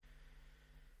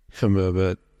أما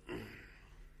بعد،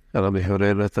 عن أبي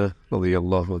هريرة رضي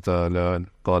الله تعالى عنه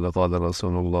قال قال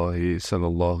رسول الله صلى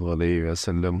الله عليه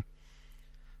وسلم: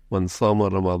 من صام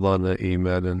رمضان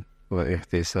إيمانا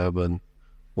واحتسابا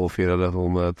غفر له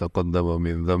ما تقدم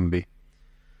من ذنبه،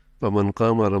 ومن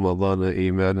قام رمضان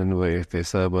إيمانا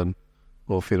واحتسابا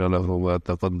غفر له ما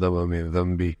تقدم من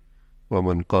ذنبه،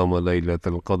 ومن قام ليلة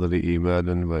القدر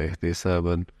إيمانا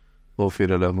واحتسابا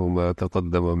غفر له ما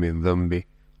تقدم من ذنبه،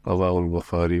 رواه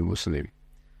البخاری مسلم۔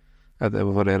 حضرت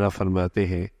ابو ہریرہ فرماتے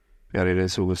ہیں پیارے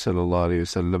رسول صلی اللہ علیہ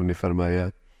وسلم نے فرمایا،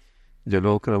 جو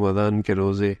لوگ رمضان کے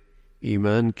روزے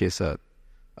ایمان کے ساتھ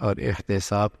اور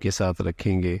احتساب کے ساتھ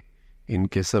رکھیں گے، ان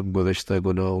کے سب گزشتہ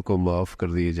گناہوں کو معاف کر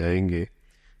دیے جائیں گے،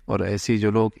 اور ایسی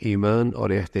جو لوگ ایمان اور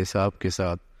احتساب کے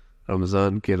ساتھ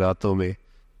رمضان کی راتوں میں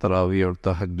تراویح اور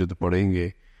تہجد پڑھیں گے،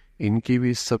 ان کی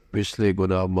بھی سب پچھلے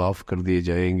گناہ معاف کر دیے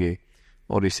جائیں گے،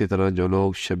 اور اسی طرح جو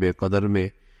لوگ شب قدر میں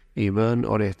ایمان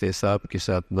اور احتساب کے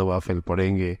ساتھ نوافل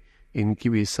پڑھیں گے، ان کی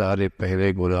بھی سارے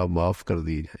پہلے گناہ معاف کر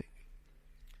دیے جائیں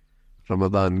گے۔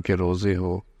 رمضان کے روزے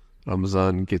ہو،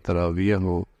 رمضان کی تراویح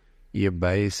ہو، یہ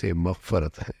باعث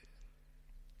مغفرت ہے،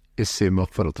 اس سے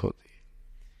مغفرت ہوتی ہے۔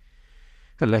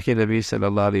 اللہ کے نبی صلی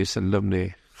اللہ علیہ وسلم نے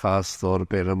خاص طور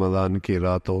پہ رمضان کی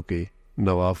راتوں کے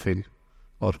نوافل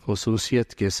اور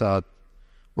خصوصیت کے ساتھ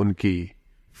ان کی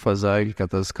فضائل کا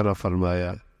تذکرہ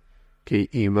فرمایا کہ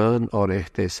ایمان اور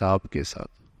احتساب کے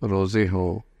ساتھ روزے ہو،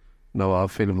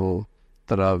 نوافل ہو،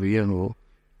 تراویح ہو،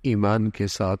 ایمان کے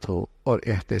ساتھ ہو اور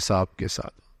احتساب کے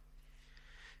ساتھ ہو۔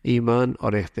 ایمان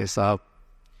اور احتساب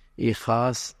یہ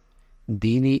خاص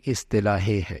دینی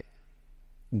اصطلاحیں ہیں۔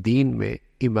 دین میں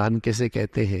ایمان کسے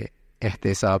کہتے ہیں،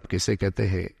 احتساب کسے کہتے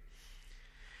ہیں؟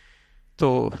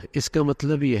 تو اس کا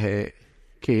مطلب یہ ہے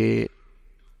کہ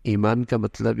ایمان کا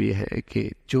مطلب یہ ہے کہ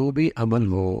جو بھی عمل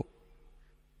ہو،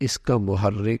 اس کا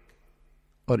محرک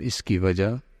اور اس کی وجہ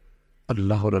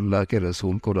اللہ اور اللہ کے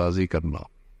رسول کو راضی کرنا،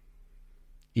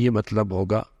 یہ مطلب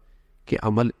ہوگا کہ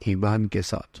عمل ایمان کے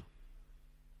ساتھ،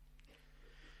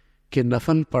 کہ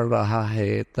نفل پڑھ رہا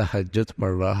ہے، تہجد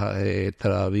پڑھ رہا ہے،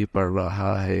 تراویح پڑھ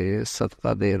رہا ہے،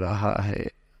 صدقہ دے رہا ہے،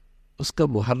 اس کا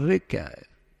محرک کیا ہے،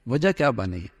 وجہ کیا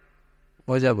بنی؟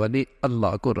 وجہ بنی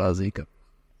اللہ کو راضی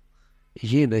کرنا۔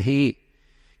 یہ نہیں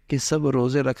کہ سب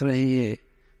روزے رکھ رہے ہیں،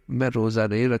 میں روزہ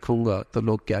نہیں رکھوں گا تو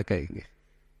لوگ کیا کہیں گے،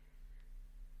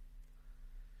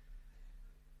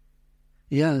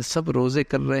 یا سب روزے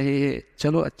کر رہے ہیں،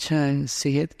 چلو اچھا ہے،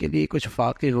 صحت کے لیے کچھ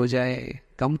فاقے ہو جائے،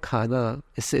 کم کھانا،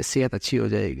 اس سے صحت اچھی ہو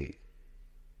جائے گی۔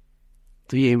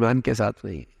 تو یہ ایمان کے ساتھ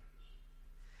نہیں۔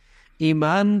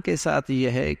 ایمان کے ساتھ یہ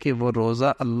ہے کہ وہ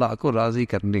روزہ اللہ کو راضی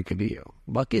کرنے کے لیے ہو،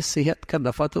 باقی صحت کا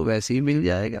نفع تو ویسے ہی مل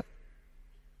جائے گا۔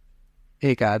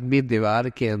 ایک آدمی دیوار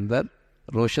کے اندر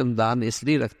روشن دان اس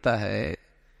لیے رکھتا ہے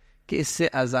کہ اس سے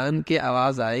اذان کی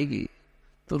آواز آئے گی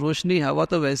تو روشنی ہوا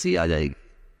تو ویسے ہی آ جائے گی،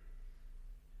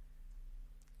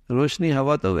 روشنی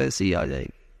ہوا تو ویسے ہی آ جائے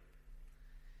گی۔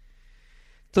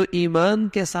 تو ایمان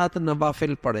کے ساتھ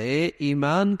نوافل پڑھے،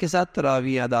 ایمان کے ساتھ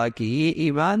تراویح ادا کی،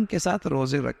 ایمان کے ساتھ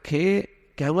روزے رکھے۔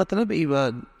 کیا مطلب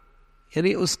ایمان؟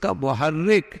 یعنی اس کا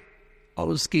محرک اور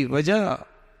اس کی وجہ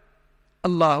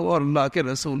اللہ اور اللہ کے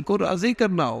رسول کو راضی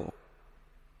کرنا ہو،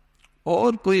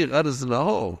 اور کوئی غرض نہ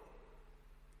ہو،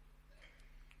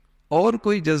 اور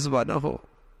کوئی جذبہ نہ ہو۔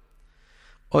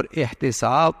 اور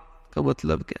احتساب کا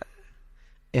مطلب کیا ہے؟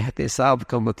 احتساب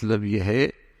کا مطلب یہ ہے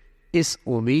اس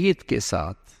امید کے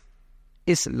ساتھ،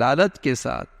 اس لالچ کے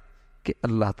ساتھ کہ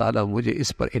اللہ تعالیٰ مجھے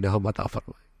اس پر انعام عطا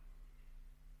فرمائے۔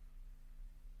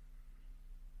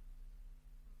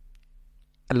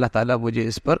 اللہ تعالیٰ مجھے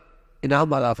اس پر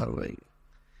انعام عطا فرمائے۔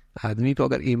 آدمی کو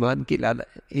اگر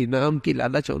انعام کی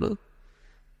لالچ ہو نا،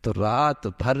 تو رات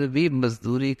بھر بھی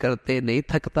مزدوری کرتے نہیں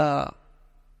تھکتا،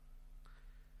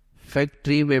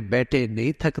 فیکٹری میں بیٹھے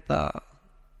نہیں تھکتا،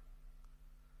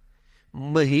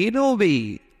 مہینوں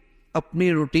بھی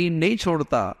اپنی روٹین نہیں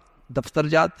چھوڑتا، دفتر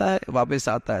جاتا ہے واپس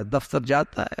آتا ہے، دفتر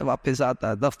جاتا ہے واپس آتا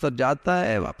ہے، دفتر جاتا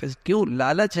ہے واپس۔ کیوں؟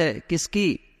 لالچ ہے، کس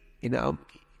کی؟ انعام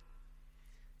کی۔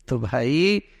 تو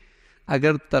بھائی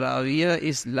اگر تراویح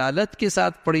اس لالچ کے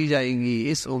ساتھ پڑھی جائیں گی،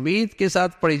 اس امید کے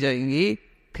ساتھ پڑھی جائیں گی،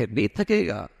 پھر نہیں تھکے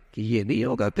گا، کہ یہ نہیں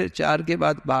ہوگا پھر 4 کے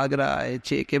بعد بھاگ رہا ہے،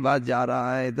 6 کے بعد جا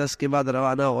رہا ہے، 10 کے بعد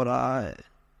روانہ ہو رہا ہے،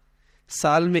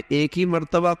 سال میں ایک ہی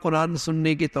مرتبہ قرآن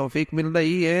سننے کی توفیق مل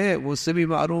رہی ہے، وہ اس سے بھی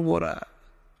معروم ہو رہا ہے،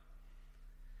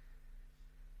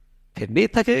 پھر نہیں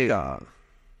تھکے گا۔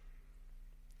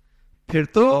 پھر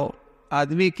تو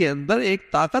آدمی کے اندر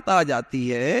ایک طاقت آ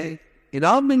جاتی ہے،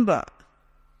 انعام مل رہا،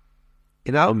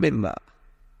 انعام مل رہا۔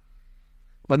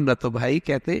 ورنہ تو بھائی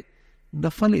کہتے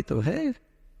نفل ہی تو ہے،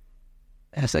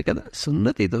 ایسا کہنا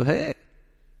سنت ہی تو ہے،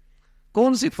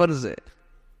 کون سی فرض ہے؟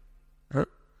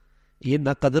 یہ نہ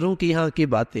قدروں کی یہاں کی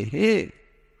باتیں ہیں.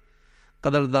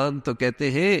 قدردان تو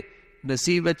کہتے ہیں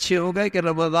نصیب اچھے ہو گئے کہ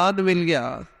رمضان مل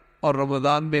گیا، اور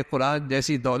رمضان میں قرآن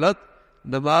جیسی دولت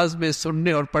نماز میں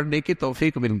سننے اور پڑھنے کی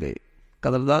توفیق مل گئی.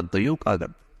 قدردان تو یوں کہا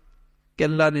کرتے کہ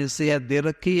اللہ نے صحت دے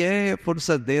رکھی ہے،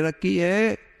 فرصت دے رکھی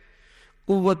ہے،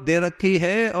 قوت دے رکھی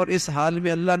ہے، اور اس حال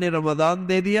میں اللہ نے رمضان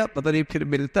دے دیا، پتہ نہیں پھر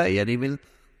ملتا ہے یا نہیں ملتا.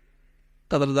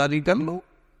 قدردانی کر لو،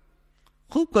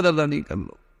 خوب قدردانی کر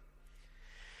لو.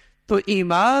 تو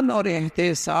ایمان اور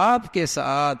احتساب کے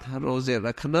ساتھ روزے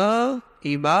رکھنا،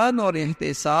 ایمان اور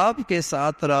احتساب کے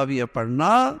ساتھ تراویح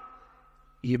پڑھنا،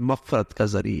 یہ مغفرت کا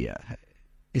ذریعہ ہے.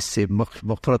 اس سے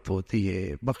مغفرت ہوتی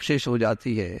ہے، بخشش ہو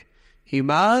جاتی ہے.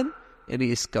 ایمان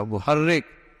یعنی اس کا محرک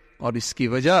اور اس کی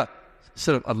وجہ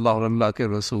صرف اللہ اور اللہ کے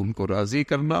رسول کو راضی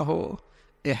کرنا ہو.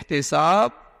 احتساب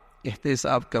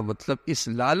کا مطلب اس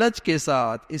لالچ کے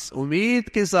ساتھ، اس امید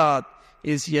کے ساتھ،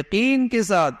 اس یقین کے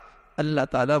ساتھ اللہ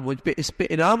تعالیٰ مجھ پہ اس پہ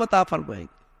انعام عطا فرمائیں گے،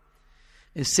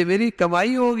 اس سے میری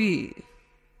کمائی ہوگی،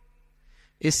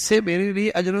 اس سے میرے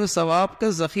لیے اجر و ثواب کا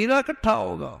ذخیرہ اکٹھا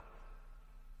ہوگا.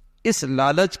 اس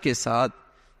لالچ کے ساتھ،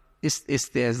 اس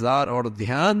استحضار اور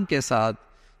دھیان کے ساتھ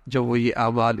جو وہ یہ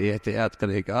اعمال احتیاط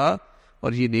کرے گا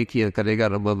اور یہ نیکیاں کرے گا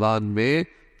رمضان میں،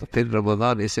 تو پھر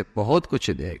رمضان اسے بہت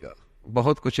کچھ دے گا،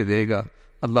 بہت کچھ دے گا.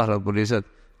 اللہ رب العزت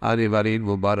آنے والی ان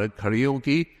مبارک گھڑیوں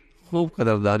کی خوب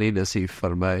قدردانی نصیب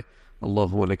فرمائے.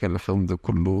 اللہم لک الحمد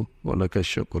کلو ولک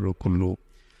الشکر کلو.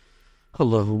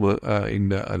 اللہم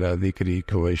اعنا علی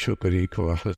ذکرک و شکرک و حسن